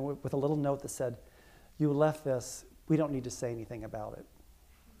 and with a little note that said, "You left this, we don't need to say anything about it."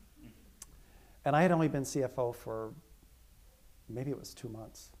 And I had only been CFO for maybe it was 2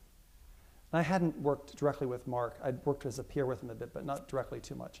 months. And I hadn't worked directly with Mark. I'd worked as a peer with him a bit, but not directly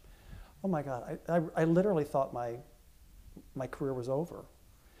too much. Oh my God, I literally thought my career was over.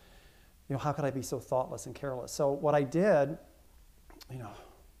 You know, how could I be so thoughtless and careless? So what I did,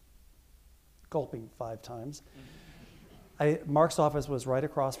 gulping 5 times, Mark's office was right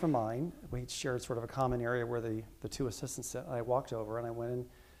across from mine. We shared sort of a common area where the 2 assistants sit. I walked over and I went in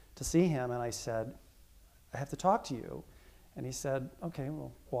to see him, and I said, "I have to talk to you." And he said, "Okay,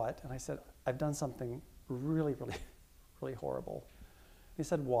 well, what?" And I said, "I've done something really, really, really horrible." He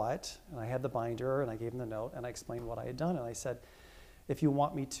said, "What?" And I had the binder, and I gave him the note, and I explained what I had done. And I said, "If you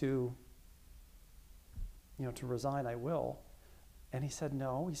want me to resign, I will." And he said,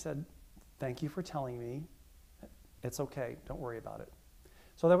 "No." He said, "Thank you for telling me. It's okay. Don't worry about it."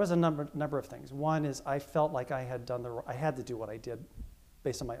 So there was a number of things. One is I felt like I had to do what I did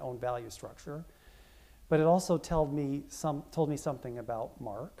based on my own value structure. But it also told me something about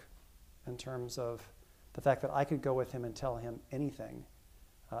Mark in terms of the fact that I could go with him and tell him anything,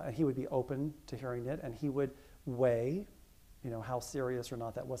 and he would be open to hearing it, and he would weigh, how serious or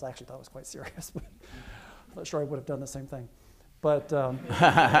not that was. I actually thought it was quite serious, but I'm not sure I would have done the same thing. But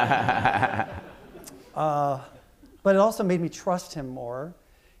but it also made me trust him more,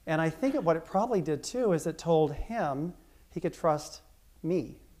 and I think what it probably did too is it told him he could trust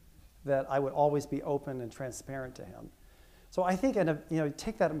me, that I would always be open and transparent to him. So I think,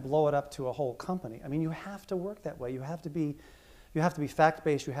 take that and blow it up to a whole company. I mean, you have to work that way. You have to be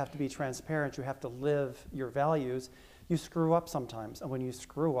fact-based. You have to be transparent. You have to live your values. You screw up sometimes, and when you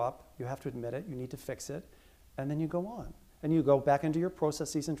screw up, you have to admit it. You need to fix it, and then you go on, and you go back into your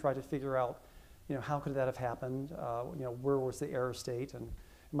processes and try to figure out, how could that have happened? Where was the error state? And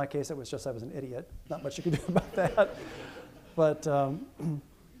in my case, it was just I was an idiot. Not much you could do about that. But so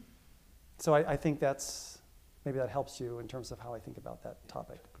I think maybe that helps you in terms of how I think about that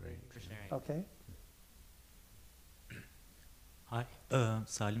topic. Great. For sharing. Okay. Hi,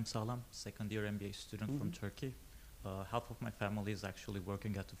 Salim Salam, second year MBA student from Turkey. Half of my family is actually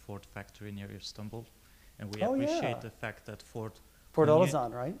working at the Ford factory near Istanbul, and we appreciate the fact that Ford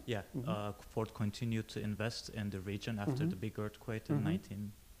Oğuzhan, right? Yeah, Ford continued to invest in the region after the big earthquake in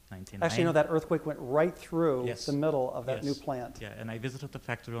 1999. Actually, that earthquake went right through the middle of that new plant. Yeah, and I visited the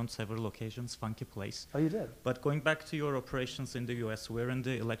factory on several occasions, funky place. Oh, you did? But going back to your operations in the US, we're in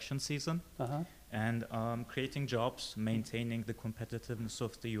the election season, and creating jobs, maintaining the competitiveness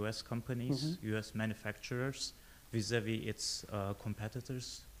of the US companies, US manufacturers, vis-a-vis its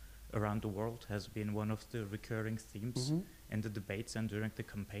competitors around the world has been one of the recurring themes in the debates and during the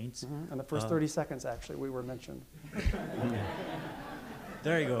campaigns. And the first 30 seconds, actually, we were mentioned.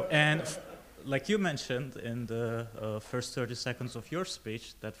 There you go. And like you mentioned in the first 30 seconds of your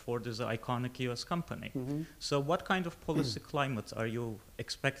speech, that Ford is an iconic US company. So what kind of policy climate are you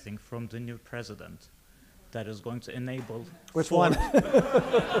expecting from the new president that is going to enable Which Ford? one?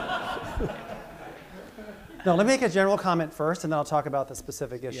 No, let me make a general comment first, and then I'll talk about the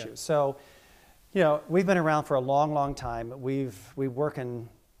specific issue. Yeah. So, we've been around for a long, long time. We work in,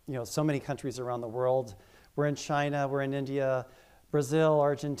 so many countries around the world. We're in China, we're in India, Brazil,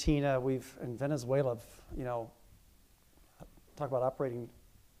 Argentina, in Venezuela, talk about operating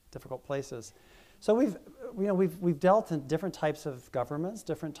difficult places. So we've dealt in different types of governments,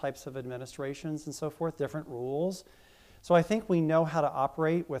 different types of administrations and so forth, different rules. So I think we know how to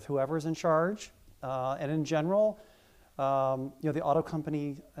operate with whoever's in charge. And in general, the auto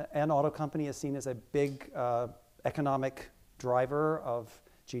company is seen as a big economic driver of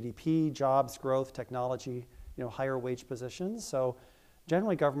GDP, jobs, growth, technology, higher wage positions. So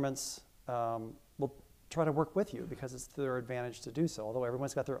generally governments will try to work with you because it's to their advantage to do so, although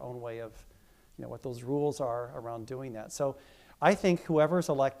everyone's got their own way of, what those rules are around doing that. So I think whoever's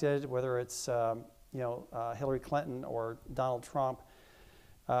elected, whether it's, Hillary Clinton or Donald Trump,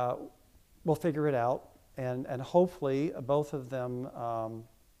 we'll figure it out, and hopefully both of them are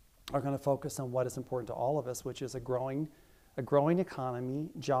going to focus on what is important to all of us, which is a growing economy,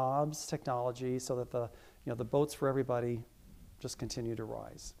 jobs, technology, so that the boats for everybody just continue to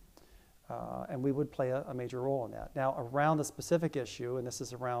rise. And we would play a major role in that. Now, around the specific issue, and this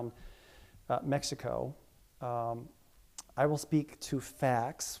is around Mexico, I will speak to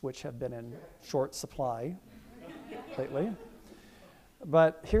facts, which have been in short supply lately.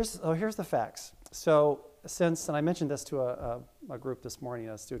 But here's the facts. So and I mentioned this to a group this morning,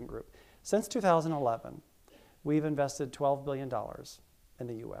 a student group. Since 2011, we've invested $12 billion in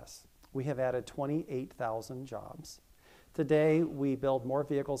the US. We have added 28,000 jobs. Today, we build more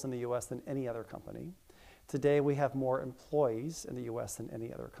vehicles in the US than any other company. Today, we have more employees in the US than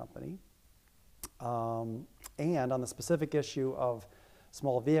any other company. And on the specific issue of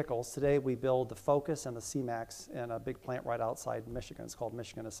small vehicles, today we build the Focus and the C-Max in a big plant right outside Michigan. It's called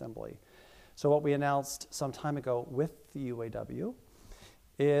Michigan Assembly. So what we announced some time ago with the UAW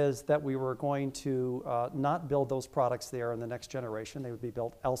is that we were going to not build those products there in the next generation. They would be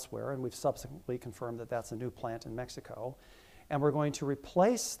built elsewhere, and we've subsequently confirmed that that's a new plant in Mexico. And we're going to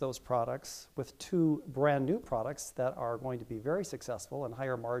replace those products with 2 brand new products that are going to be very successful and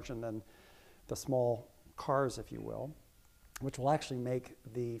higher margin than the small cars, if you will, which will actually make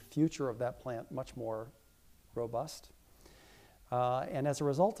the future of that plant much more robust. And as a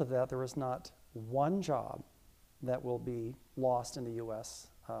result of that, there is not one job that will be lost in the US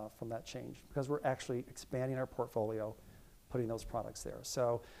from that change, because we're actually expanding our portfolio, putting those products there.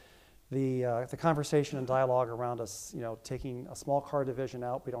 So the conversation and dialogue around us, taking a small car division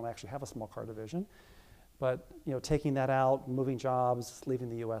out, we don't actually have a small car division, but taking that out, moving jobs, leaving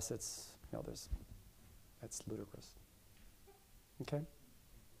the US, it's ludicrous. Okay?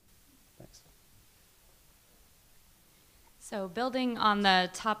 Thanks. So building on the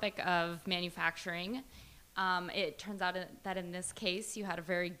topic of manufacturing, it turns out that in this case you had a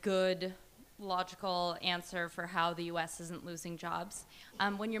very good logical answer for how the US isn't losing jobs.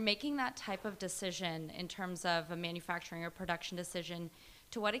 When you're making that type of decision in terms of a manufacturing or production decision,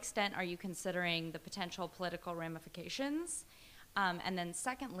 to what extent are you considering the potential political ramifications? And then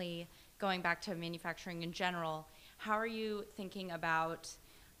secondly, going back to manufacturing in general, how are you thinking about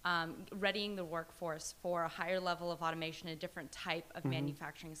readying the workforce for a higher level of automation, a different type of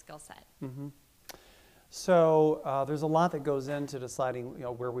manufacturing skill set? So there's a lot that goes into deciding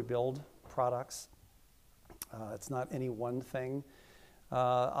where we build products. It's not any one thing.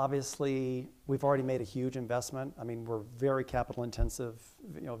 Obviously, we've already made a huge investment. I mean, we're very capital intensive,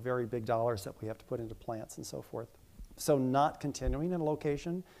 very big dollars that we have to put into plants and so forth. So not continuing in a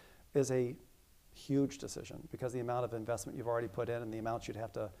location is a huge decision because the amount of investment you've already put in and the amount you'd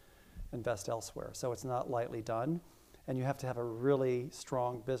have to invest elsewhere. So it's not lightly done. And you have to have a really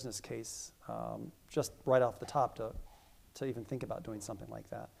strong business case just right off the top to even think about doing something like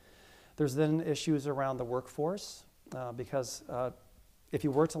that. There's then issues around the workforce because if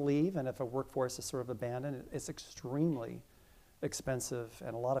you were to leave and if a workforce is sort of abandoned, it's extremely expensive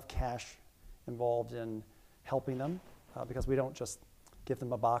and a lot of cash involved in helping them because we don't just give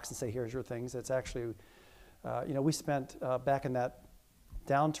them a box and say, here's your things. It's actually, we spent, back in that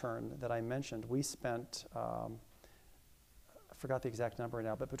downturn that I mentioned, we spent, I forgot the exact number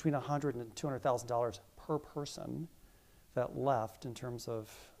now, but between $100,000 and $200,000 per person that left in terms of,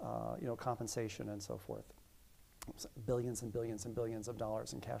 compensation and so forth. Billions and billions and billions of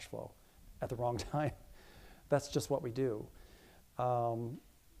dollars in cash flow at the wrong time. That's just what we do.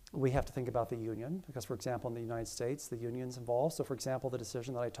 We have to think about the union because, for example, in the United States, the union's involved. So, for example, the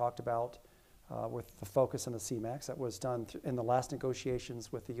decision that I talked about with the focus on the CMAX, that was done in the last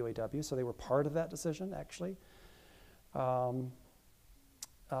negotiations with the UAW. So they were part of that decision, actually.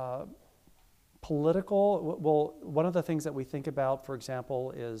 Political, well, one of the things that we think about, for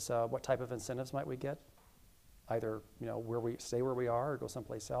example, is what type of incentives might we get? Either, where we stay where we are or go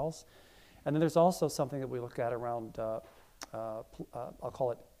someplace else. And then there's also something that we look at around, I'll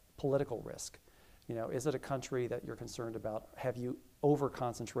call it political risk. Is it a country that you're concerned about? Have you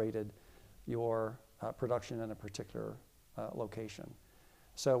over-concentrated your production in a particular location?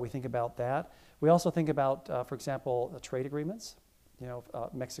 So we think about that. We also think about, for example, the trade agreements.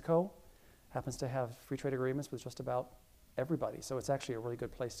 Mexico happens to have free trade agreements with just about everybody. So it's actually a really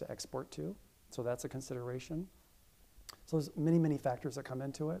good place to export to. So that's a consideration. So there's many, many factors that come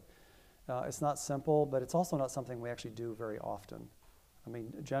into it. It's not simple, but it's also not something we actually do very often. I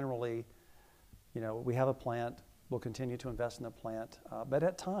mean, generally, we have a plant. We'll continue to invest in the plant. But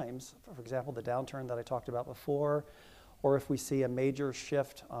at times, for example, the downturn that I talked about before, or if we see a major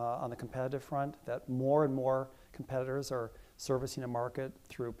shift on the competitive front, that more and more competitors are servicing a market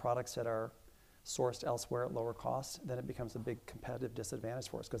through products that are sourced elsewhere at lower cost, then it becomes a big competitive disadvantage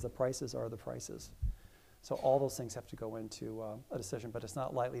for us because the prices are the prices. So all those things have to go into a decision, but it's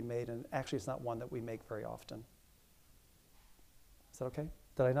not lightly made, and actually it's not one that we make very often. Is that okay?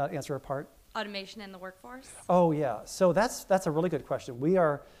 Did I not answer a part? Automation in the workforce? Oh, yeah. So that's a really good question.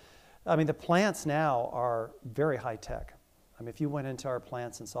 The plants now are very high tech. I mean, if you went into our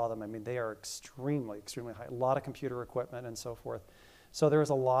plants and saw them, they are extremely, extremely high. A lot of computer equipment and so forth. So there is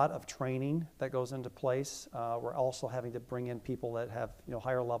a lot of training that goes into place. We're also having to bring in people that have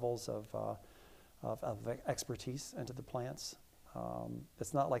higher levels of expertise into the plants.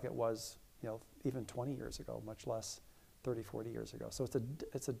 It's not like it was even 20 years ago, much less 30, 40 years ago. So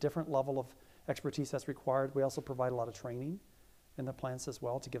it's a different level of expertise that's required. We also provide a lot of training in the plants as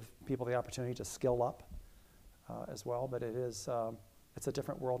well to give people the opportunity to skill up as well. But it's a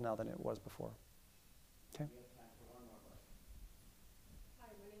different world now than it was before. Okay.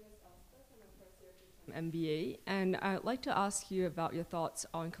 MBA, and I'd like to ask you about your thoughts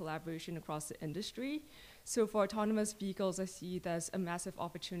on collaboration across the industry. So for autonomous vehicles, I see there's a massive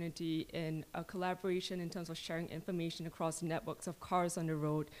opportunity in collaboration in terms of sharing information across networks of cars on the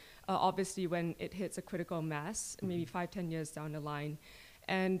road, obviously when it hits a critical mass, maybe 5-10 years down the line.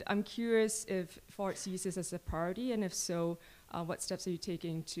 And I'm curious if Ford sees this as a priority, and if so, what steps are you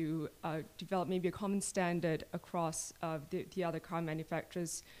taking to develop maybe a common standard across the other car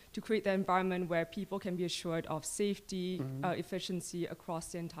manufacturers to create the environment where people can be assured of safety, efficiency across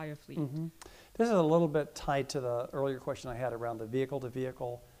the entire fleet? This is a little bit tied to the earlier question I had around the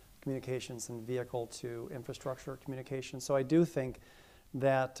vehicle-to-vehicle communications and vehicle-to-infrastructure communications. So I do think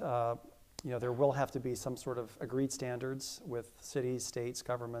that there will have to be some sort of agreed standards with cities, states,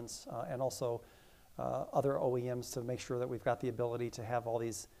 governments, and also other OEMs to make sure that we've got the ability to have all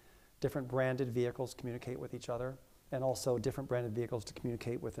these different branded vehicles communicate with each other, and also different branded vehicles to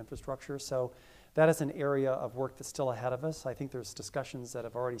communicate with infrastructure. So that is an area of work that's still ahead of us. I think there's discussions that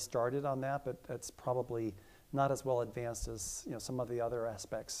have already started on that, but it's probably not as well advanced as some of the other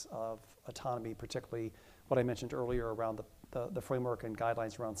aspects of autonomy, particularly what I mentioned earlier around the framework and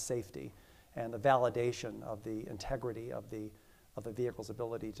guidelines around safety and the validation of the integrity of the vehicle's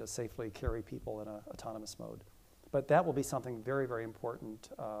ability to safely carry people in an autonomous mode. But that will be something very, very important,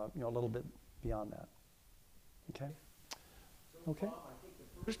 a little bit beyond that. Okay? Okay?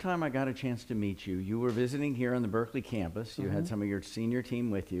 First time I got a chance to meet you, you were visiting here on the Berkeley campus. You had some of your senior team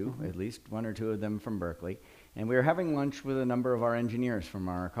with you, at least one or two of them from Berkeley. And we were having lunch with a number of our engineers from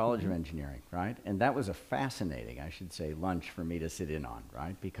our College of Engineering, right? And that was a fascinating, I should say, lunch for me to sit in on,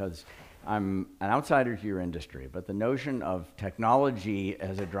 right? Because I'm an outsider to your industry, but the notion of technology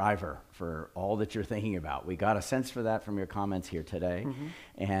as a driver for all that you're thinking about, we got a sense for that from your comments here today.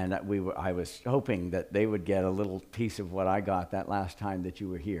 And I was hoping that they would get a little piece of what I got that last time that you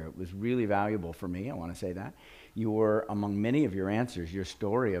were here. It was really valuable for me, I want to say that. You were, among many of your answers, your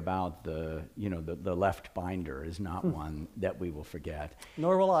story about the left binder is not one that we will forget.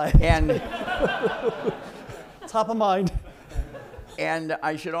 Nor will I. And top of mind. And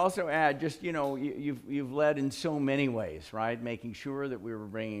I should also add, just, you've led in so many ways, right? Making sure that we were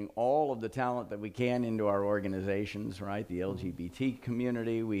bringing all of the talent that we can into our organizations, right? The LGBT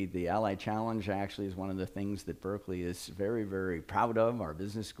community, the Ally Challenge actually is one of the things that Berkeley is very, very proud of. Our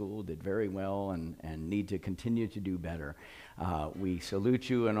business school did very well and need to continue to do better. We salute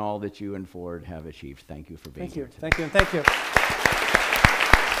you and all that you and Ford have achieved. Thank you for being here today. Thank you, and thank you.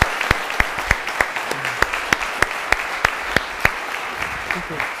 Thank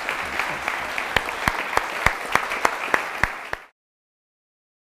you.